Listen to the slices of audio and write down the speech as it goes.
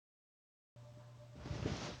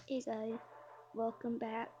Hey guys, welcome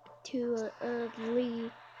back to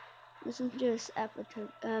early. This is just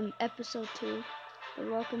episode 2,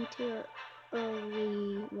 but welcome to an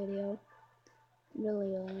early video.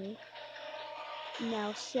 Really early.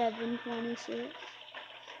 Now 7:26.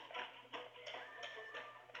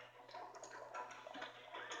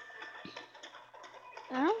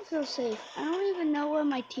 I don't feel safe. I don't even know where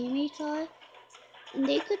my teammates are, and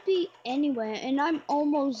they could be anywhere, and I'm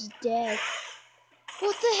almost dead.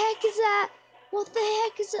 What the heck is that? What the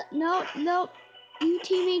heck is that? No, no. You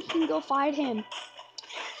teammates can go fight him.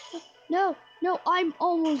 No, no, I'm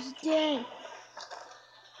almost dead.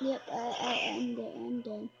 Yep, I'm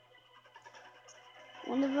dead.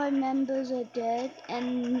 One of my members are dead,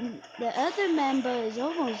 and the other member is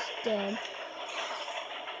almost dead.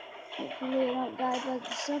 Hopefully I don't die by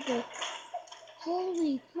the subway.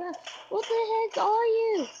 Holy crap, what the heck are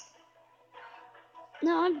you?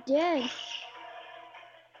 No, I'm dead.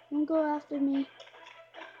 Don't go after me.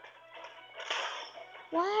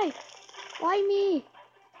 Why? Why me?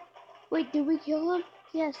 Wait, did we kill him?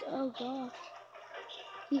 Yes, oh gosh.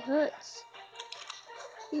 He hurts.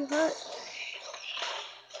 He hurts.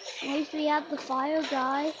 At least we have the fire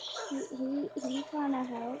guy. He kind of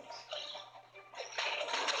helps.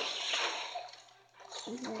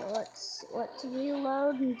 Okay, let's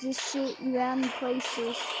reload and just shoot random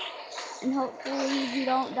places, and hopefully we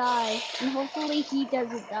don't die, and hopefully he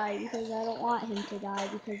doesn't die because I don't want him to die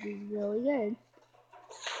because he's really good.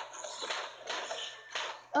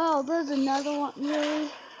 Oh, there's another one.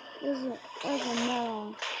 Really? There's another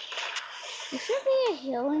one. There should be a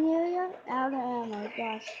healing area. Out of ammo.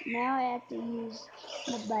 Gosh, now I have to use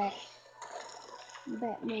the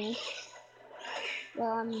Batman.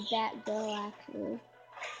 Well, I'm Batgirl actually.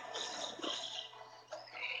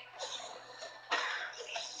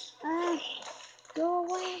 Ah, go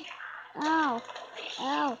away. Ow,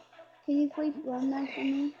 ow. Can you please run that for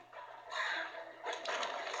me?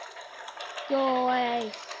 Go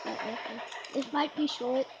away. Okay. This might be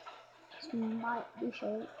short. This video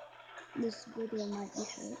might be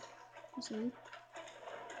short. See?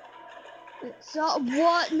 So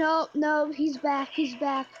what? No, no. He's back. He's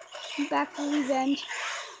back. He's back for revenge.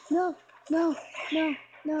 No, no, no,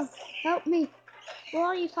 no. Help me. Where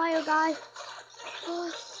are you, fire guy?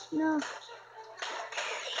 Oh, no.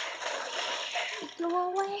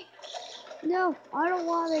 Go away. No, I don't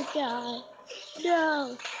want to die.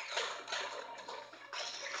 No.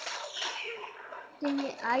 Dang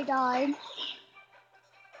it, I died.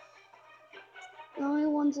 The only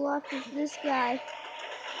ones left is this guy.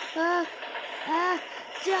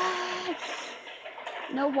 Die!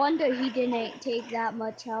 No wonder he didn't take that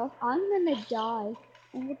much health. I'm gonna die.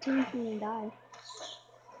 The whole team's gonna die.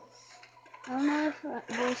 I don't know if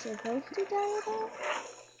we're supposed to die or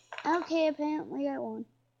not. Okay, apparently I won.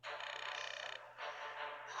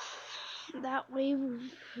 That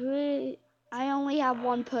way, I only have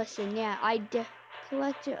one person. Yeah, I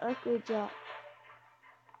collected a good job.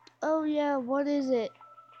 Oh yeah, what is it?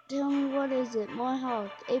 Tell me what is it? More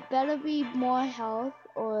health. It better be more health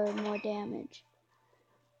or more damage.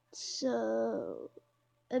 So,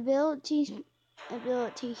 ability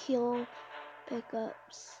heal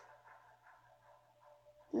pickups.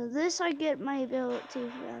 Now this I get my ability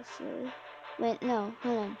faster. Wait, no,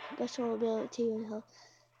 hold on. Special ability with health.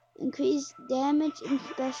 Increase damage and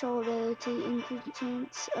special ability, increase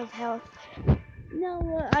chance of health.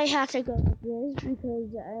 No, I have to go with this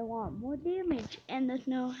because I want more damage and there's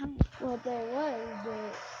no health. Well, there was,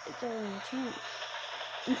 but it's only a chance.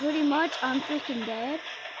 And pretty much, I'm freaking dead.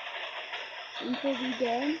 I'm pretty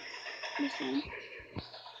dead. Listen.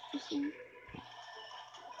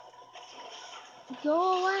 Go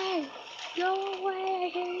away! Go away! I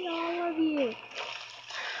hate all of you.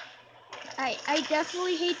 I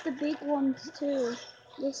definitely hate the big ones too.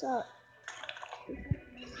 This up.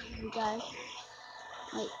 You guys.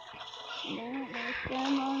 Like, I don't like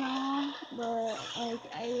them or all, but like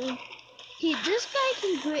this guy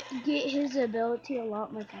can get his ability a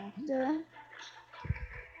lot more faster.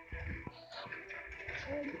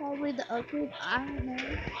 Or probably the upgrade. I don't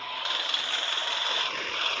know.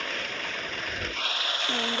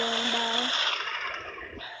 I'm going by.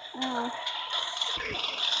 Oh.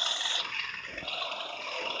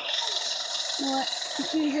 You know what?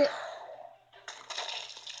 Choose it.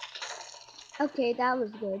 Okay, that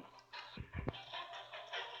was good.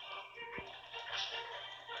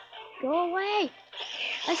 Go away!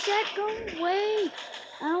 I said go away!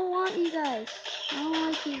 I don't want you guys. I don't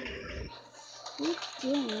like you. What are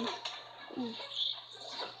you doing?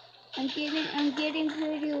 I'm getting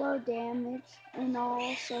pretty low damage and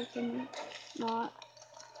all, so can not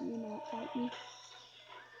fight me.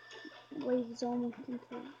 Wave is almost complete.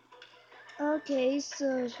 Okay,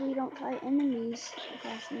 so if we don't fight enemies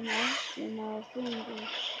fast enough, then our thing will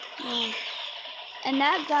yeah. And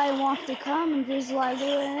that guy wants to come and just like,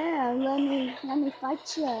 yeah, let me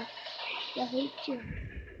fight you. I hate you.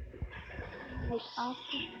 Like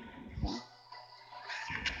awesome. Yeah.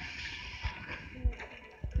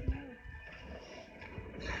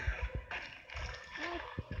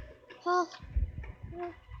 Health.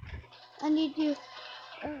 Health. I need you.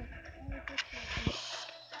 Oh,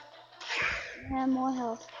 I have more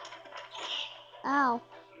health. Ow.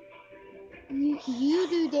 You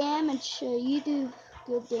do damage. You do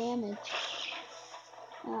good damage.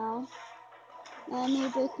 Ow. I need to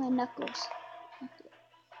break my knuckles.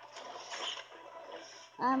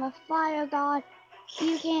 I'm a fire god.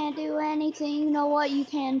 You can't do anything. You know what? You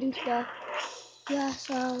can do stuff. Yes,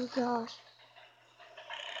 oh gosh.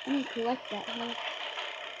 I need to collect that health.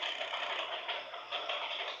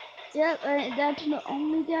 Yep, that's the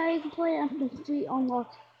only guy I can play after 3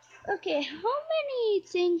 unlocked. Okay, how many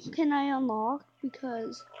things can I unlock?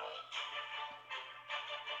 Because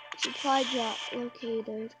supply drop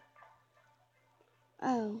located.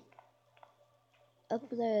 Oh, up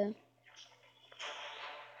there.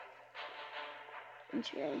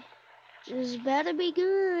 Okay. This better be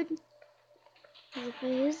good. 'Cause if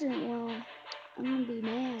it isn't, well, I'm gonna be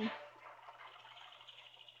mad.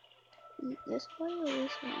 This way or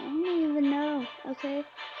this way? I don't even know. Okay.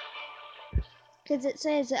 Because it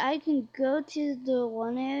says I can go to the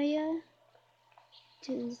one area,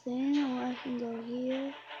 to the thing, or I can go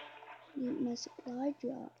here, get my supply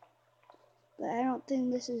drop. But I don't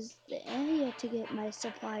think this is the area to get my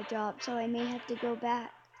supply drop, so I may have to go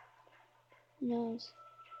back. Who knows?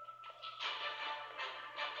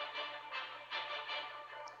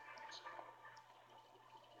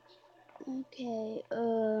 Okay,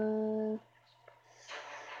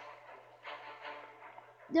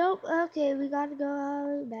 nope, okay, we gotta go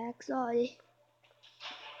out back, sorry.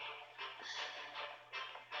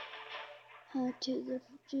 To the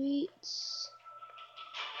streets.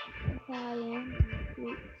 Okay,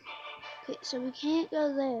 so we can't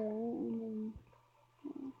go there, and then...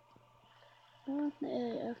 Oh,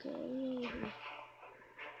 there, okay.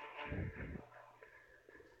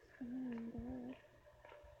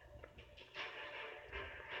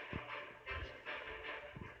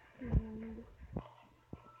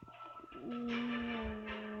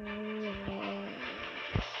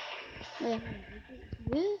 Wait,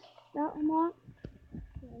 this? That unlocked?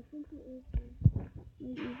 Yeah, I think it is.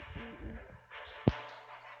 Maybe.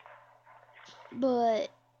 But,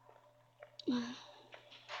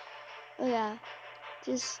 oh yeah,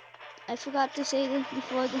 just, I forgot to say this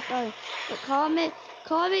before the start. But comment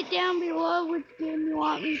down below which game you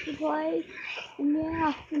want me to play. And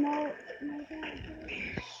yeah, I know.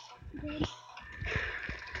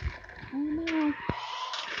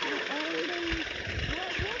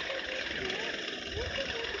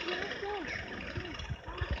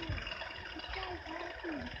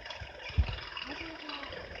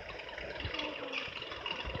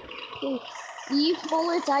 Okay, these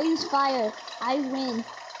bullets, I use fire. I win.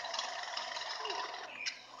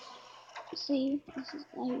 See, this is,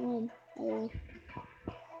 I win. I win.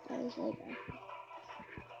 I was like,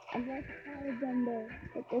 I'm like a fire bender,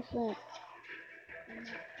 but different.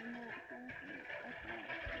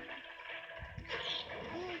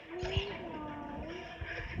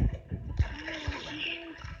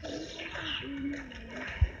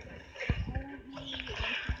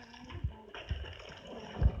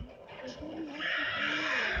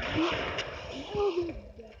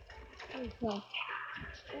 Okay.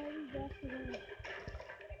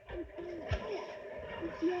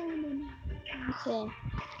 Okay.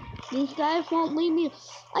 These guys won't leave me.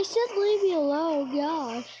 I said leave me alone,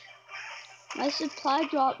 gosh. My supply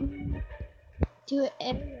dropped to an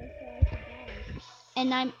area so I could die.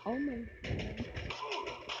 And I'm almost dead.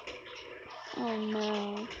 Oh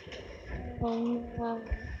no. Oh no.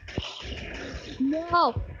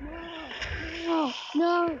 No! No!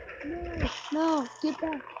 No! No! No! Get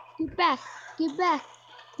back! Get back! Get back!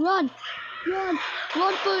 Run! Run!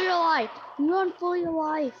 Run for your life! Run for your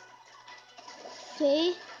life!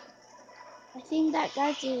 Okay? I think that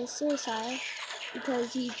guy's a suicide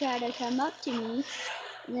because he tried to come up to me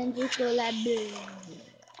and then just go like boom.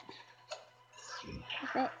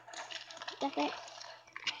 That's it.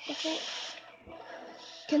 That's it.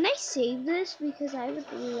 Can I save this? Because I would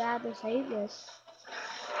rather save this.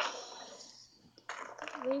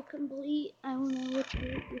 Wave complete. I don't know which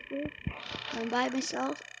wave this is. I'm by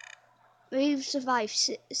myself. Wave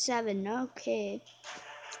survived 7. Okay.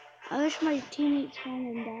 I wish my teammates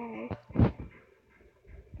went and died.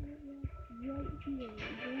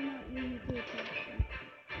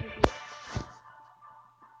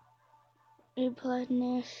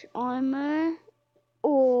 replenish armor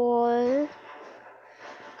or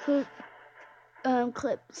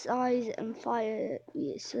clip size and fire.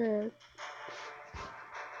 Yes,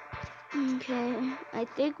 okay, I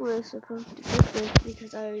think we're supposed to pick this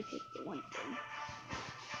because I already picked the one thing.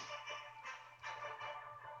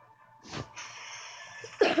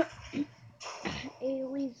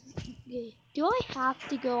 Do I have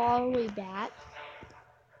to go all the way back?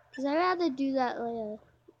 Because I'd rather do that later.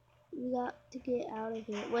 We got to get out of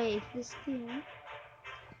here. Wait, this thing.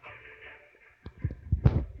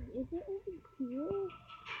 Is it over here?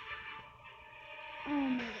 Oh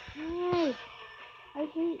my god. I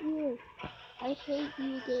hate you. I hate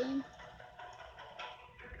you, game.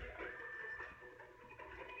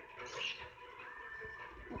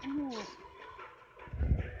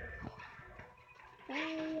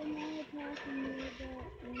 Sorry, I'm not attacking you, but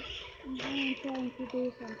I'm only trying to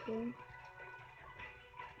do something.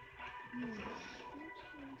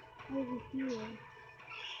 Over here.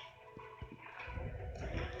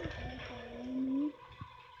 Following me.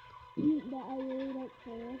 That I really don't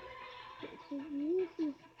care. So this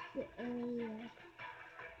is the area.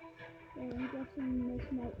 So I'm guessing this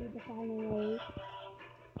might be the final wave.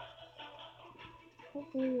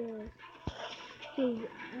 Hopefully it is. Cause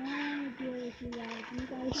I don't deal with you guys. You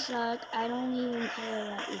guys suck. I don't even care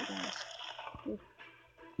about you guys.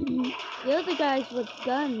 The other guys with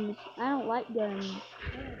guns. I don't like guns.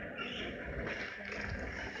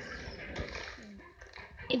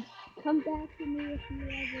 If come back to me if you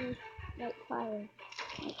ever like fire.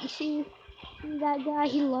 You see that guy?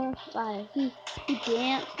 He loves fire. He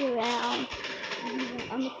danced around and he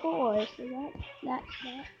went on the floor. So that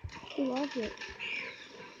he loves it.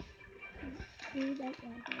 See that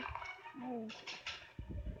guy? Oh,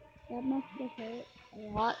 that must have hurt a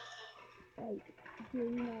lot. Like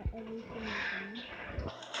doing that every single time.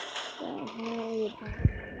 So I'm really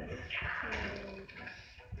apologize.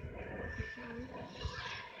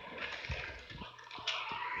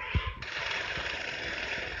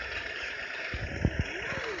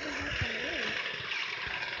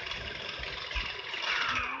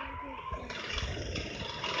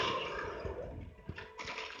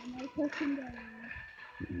 Pushing down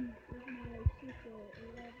is my super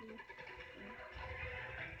level.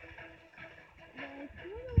 But I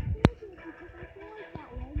feel like because I feel like that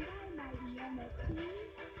one guy might run up to me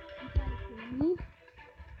and try to kill me.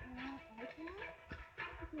 And I don't like that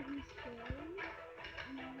because he's scary.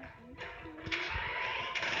 And I don't like scary.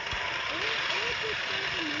 Or just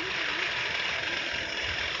scared of me.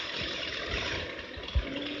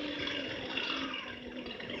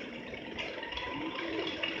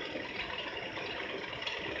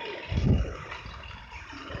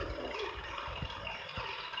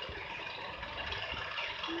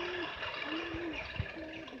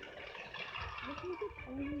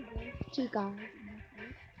 Two guys,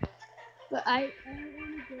 but I don't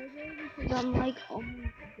want to go there because I'm like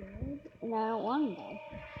almost dead, and I don't want to die.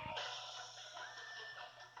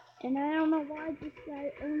 And I don't know why this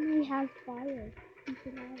guy only has fire. He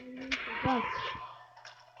should have a laser gun.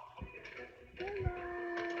 Hello.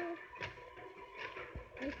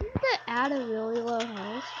 I think they're at a really low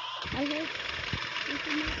health. I hope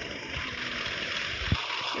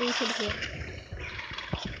we should hit.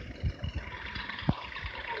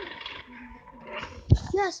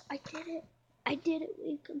 Yes, I did it. I did it.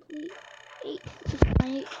 We complete 8.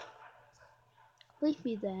 Leave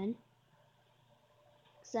me then.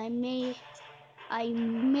 Because I may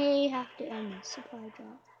have to end the supply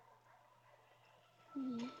drop.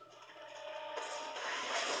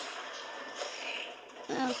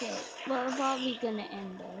 Okay, well, I'm probably gonna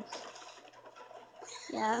end this.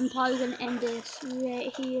 Yeah, I'm probably gonna end this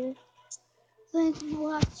right here. Thanks for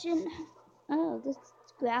watching. Oh, this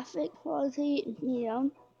graphic quality,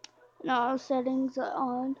 and all settings are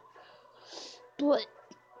on. But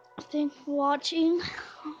thanks for watching.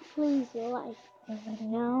 Please like the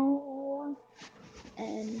video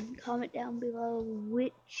and comment down below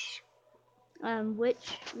which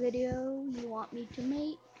video you want me to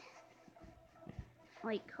make.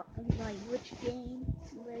 Like which game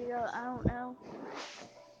video, I don't know.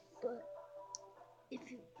 But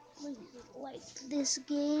if you please like this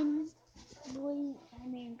game,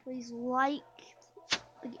 please like,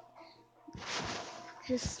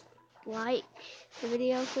 just like the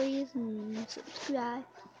video please, and subscribe,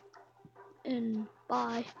 and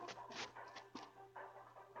bye.